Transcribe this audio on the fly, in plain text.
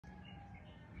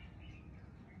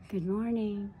Good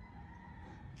morning.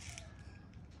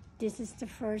 This is the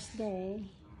first day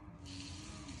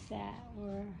that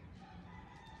we're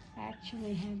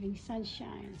actually having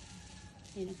sunshine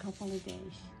in a couple of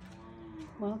days.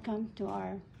 Welcome to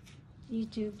our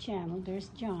YouTube channel. There's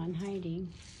John hiding.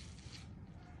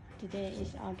 Today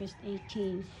is August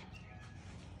 18th,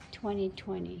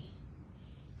 2020.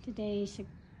 Today is a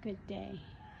good day.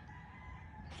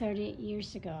 38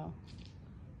 years ago.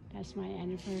 That's my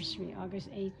anniversary, August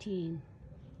 18,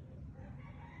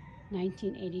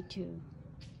 1982.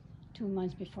 2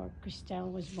 months before Krysta-l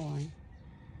was born.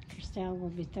 Krysta-l will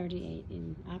be 38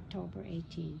 in October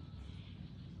 18.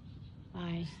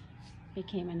 I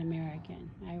became an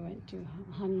American. I went to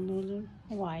Honolulu,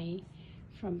 Hawaii,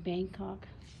 from Bangkok,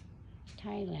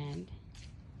 Thailand.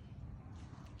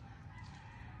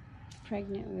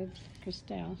 Pregnant with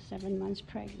Krysta-l, 7 months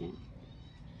pregnant.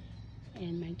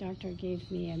 And my doctor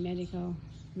gave me a medical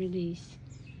release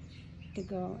to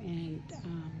go and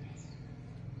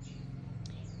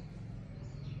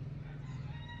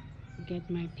get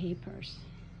my papers,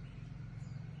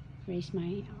 raise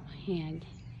my hand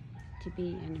to be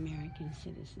an American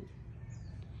citizen.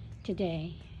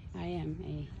 Today, I am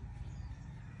a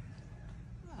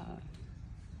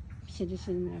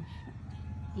citizen of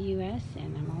U.S.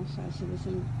 and I'm also a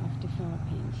citizen of the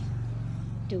Philippines,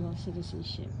 dual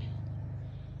citizenship.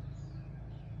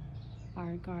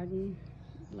 Our garden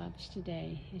loves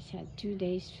today. It's had 2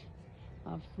 days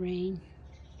of rain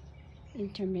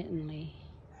intermittently,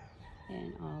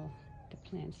 and all the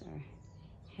plants are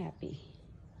happy.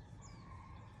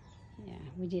 Yeah,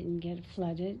 we didn't get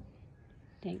flooded.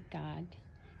 Thank God.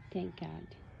 Thank God.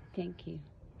 Thank you,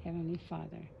 Heavenly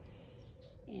Father.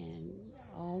 And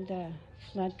all the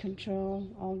flood control,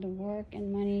 all the work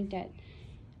and money that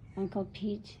Uncle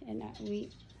Pete and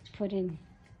we put in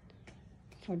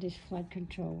for this flood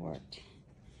control worked.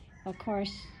 Of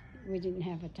course, we didn't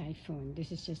have a typhoon.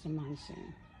 This is just a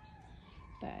monsoon.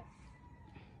 But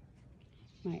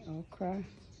my okra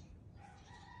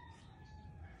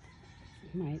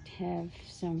might have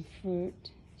some fruit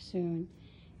soon,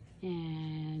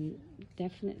 and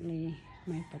definitely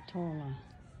my patola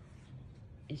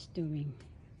is doing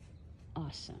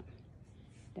awesome.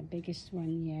 The biggest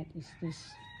one yet is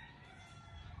this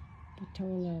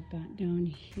patola about down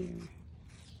here.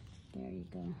 There you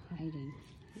go, hiding.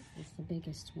 It's the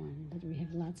biggest one, but we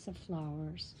have lots of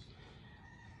flowers.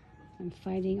 I'm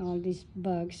fighting all these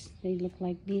bugs. They look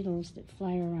like beetles that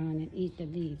fly around and eat the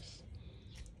leaves.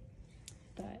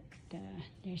 But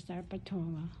there's our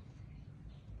patola.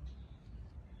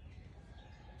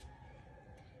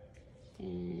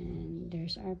 And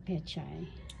there's our pechay,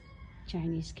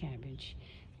 Chinese cabbage.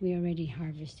 We already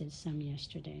harvested some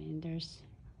yesterday, and there's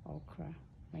okra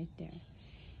right there.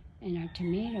 And our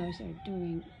tomatoes are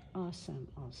doing awesome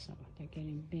also. They're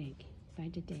getting big by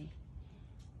the day.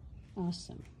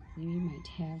 Awesome. We might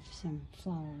have some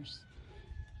flowers.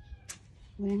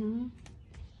 Well,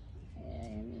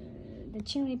 the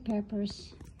chili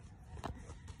peppers,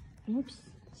 oops,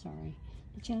 sorry.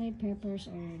 The chili peppers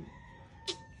are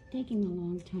taking a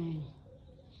long time.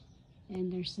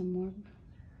 And there's some more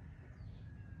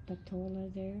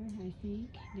patola there, I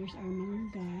think. There's our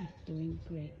malunggay doing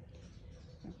great.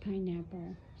 Our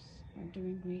pineapples are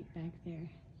doing great back there.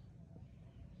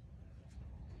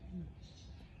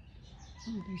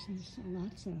 Oh, there's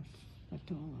lots of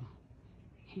patola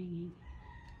hanging.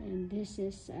 And this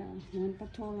is one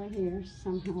patola here,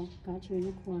 somehow got you in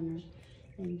a corner.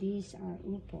 And these are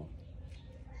upo.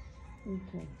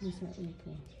 These are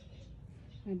upo.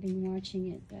 I've been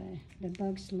watching it. The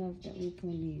bugs love the upo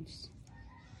leaves.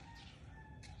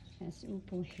 That's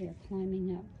upo here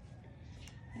climbing up.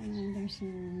 And there's a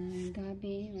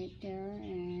gabi right there,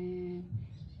 and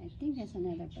I think that's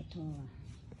another patola.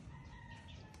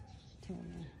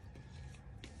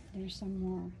 There's some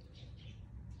more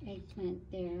eggplant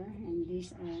there, and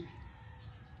these are,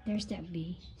 there's that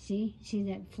bee. See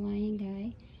that flying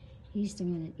guy? He's the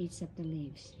one that eats up the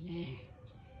leaves. There.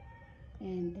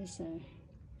 And there's a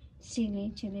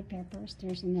chili peppers.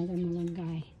 There's another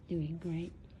malunggay doing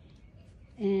great.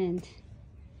 And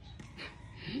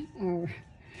our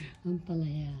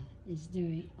ampalaya is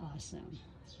doing awesome.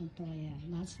 Ampalaya,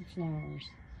 lots of flowers.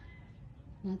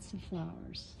 Lots of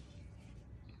flowers.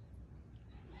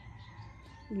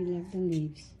 We love the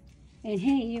leaves. And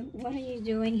hey, what are you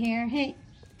doing here? Hey,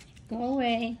 go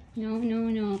away.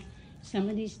 No.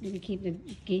 Somebody's going to keep the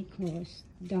gate closed.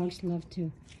 Dogs love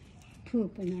to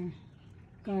poop in our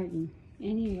garden.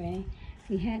 Anyway,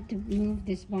 we had to move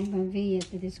this bougainvillea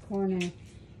to this corner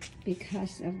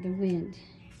because of the wind.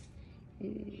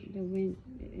 The wind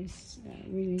is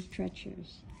really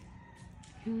treacherous.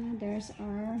 There's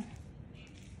our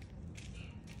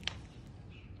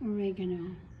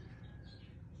oregano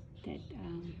that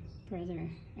Brother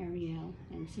Ariel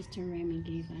and Sister Remy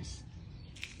gave us.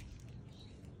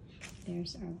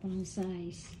 There's our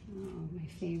bonsais. Oh, my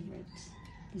favorites.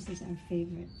 This is our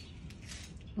favorite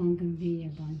bougainvillea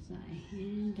bonsai.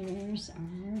 And there's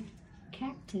our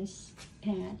cactus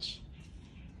patch.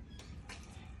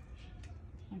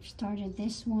 I've started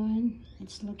this one.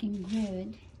 It's looking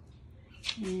good.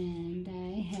 And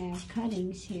I have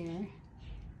cuttings here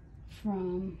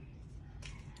from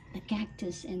the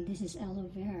cactus, and this is aloe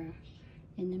vera.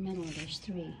 In the middle, there's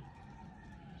 3.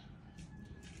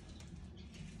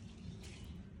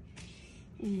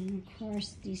 And of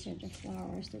course, these are the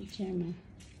flowers that Gemma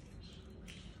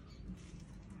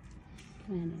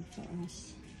planted for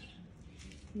us.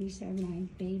 These are my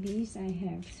babies. I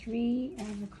have 3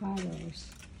 avocados.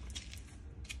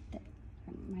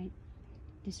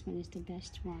 This one is the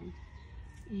best one.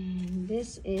 And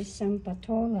this is some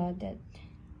patola that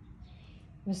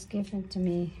was given to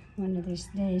me one of these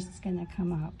days. It's gonna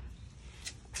come up.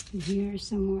 And here are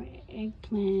some more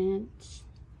eggplants.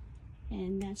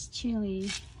 And that's chili.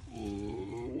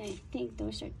 And I think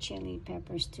those are chili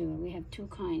peppers too. We have 2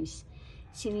 kinds.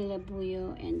 Chili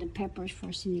labuyo and the peppers for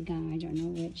sinigang. I don't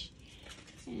know which.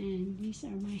 And these are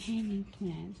my hanging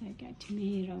plants. I got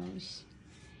tomatoes.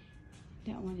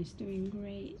 That one is doing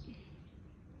great.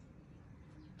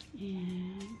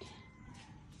 And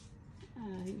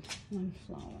one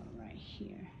flower right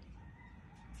here.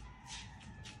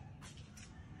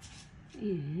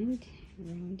 And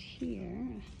around here,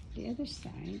 the other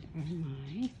side are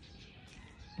my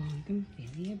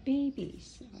bougainvillea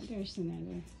babies. Oh, there's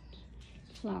another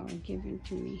flower given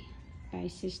to me by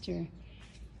Sister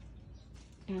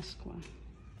Pasqua.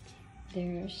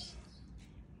 There's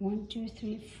 1, 2,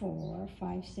 3, 4,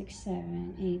 5, 6,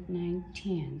 7, 8, 9,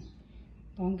 10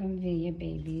 bougainvillea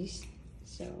babies.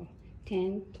 So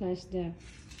 10 plus the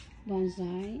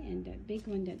bonsai and the big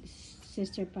one that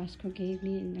Sister Pasqua gave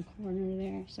me in the corner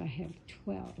there. So I have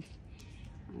 12.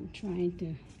 I'm trying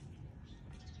to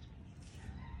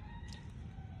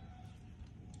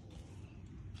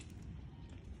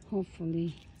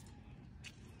hopefully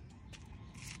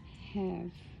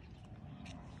have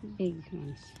big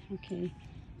ones. Okay.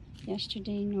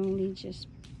 Yesterday Noli just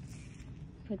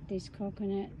put this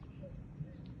coconut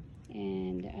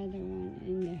and the other one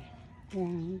in the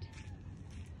ground.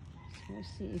 So we'll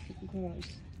see if it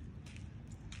grows.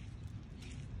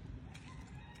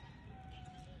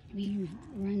 We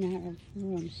run out of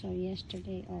room, so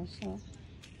yesterday also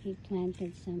he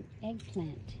planted some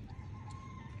eggplant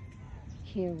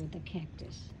here with the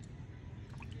cactus.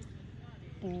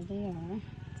 There they are.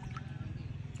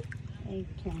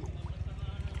 Eggplant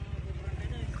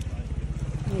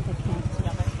with the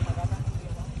cactus.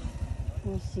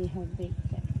 We'll see how big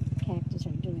the cactus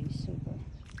are doing. Super.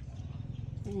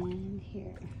 And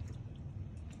here.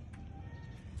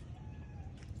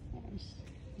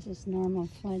 This is normal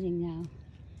flooding now,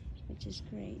 which is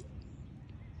great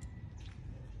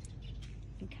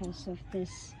because of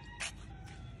this.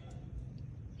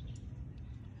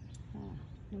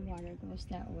 The water goes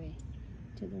that way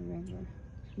to the river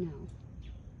now.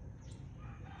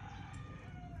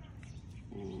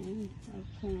 And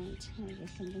eggplant, I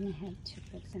guess I'm going to have to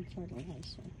put some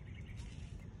fertilizer.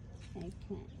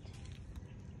 Eggplant.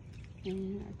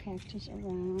 And our cactus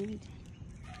around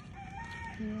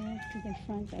here to the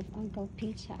front of Uncle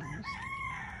Pete's house,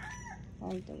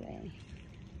 all the way.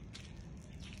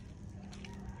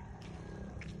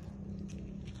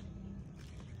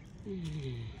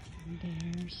 And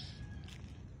there's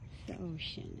the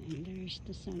ocean, and there's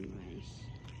the sunrise.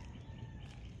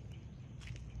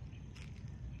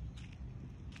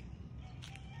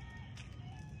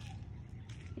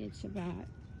 It's about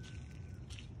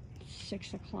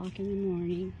 6 o'clock in the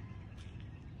morning.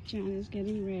 John is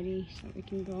getting ready so we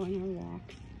can go on our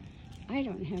walk. I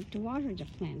don't have to water the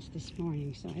plants this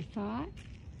morning, so I thought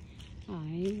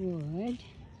I would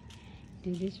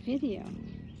do this video.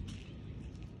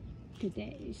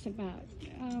 Today is about,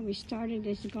 we started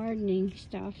this gardening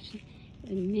stuff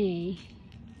in May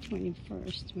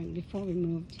 21st, before we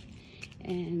moved.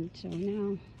 And so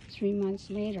now, 3 months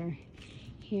later,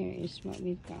 here is what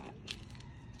we've got.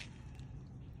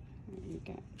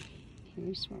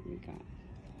 Here's what we got.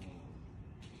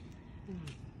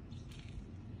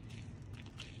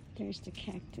 There's the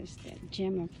cactus that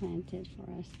Gemma planted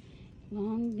for us.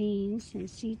 Long beans and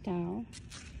sitaw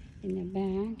in the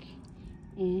back,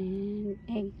 and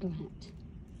eggplant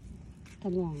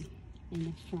along in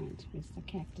the front with the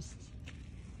cactuses.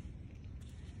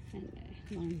 And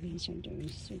the long beans are doing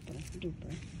super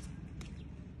duper.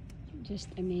 just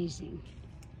amazing.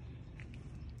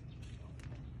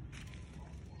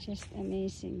 Just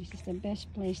amazing. This is the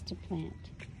best place to plant.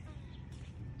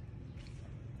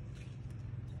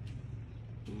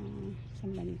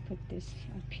 Somebody put this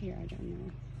up here. I don't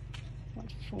know what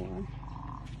for.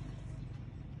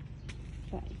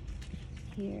 But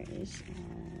here is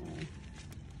our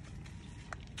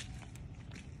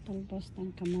bulbos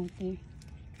ng kamote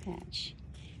patch.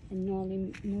 And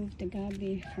Nolly moved the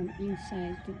gabi from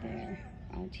inside to there,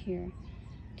 out here,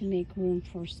 to make room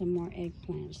for some more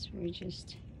eggplants. We're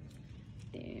just,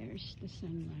 there's the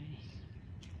sunrise.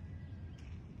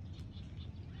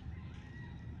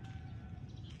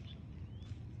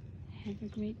 Have a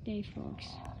great day, folks.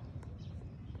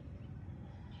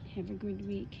 Have a good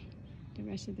week, the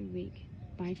rest of the week.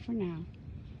 Bye for now.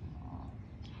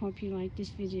 Hope you like this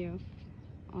video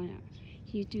on our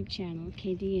YouTube channel,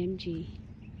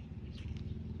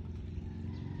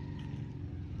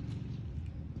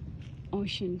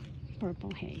 KDMG-Ocean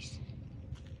Purple Haze.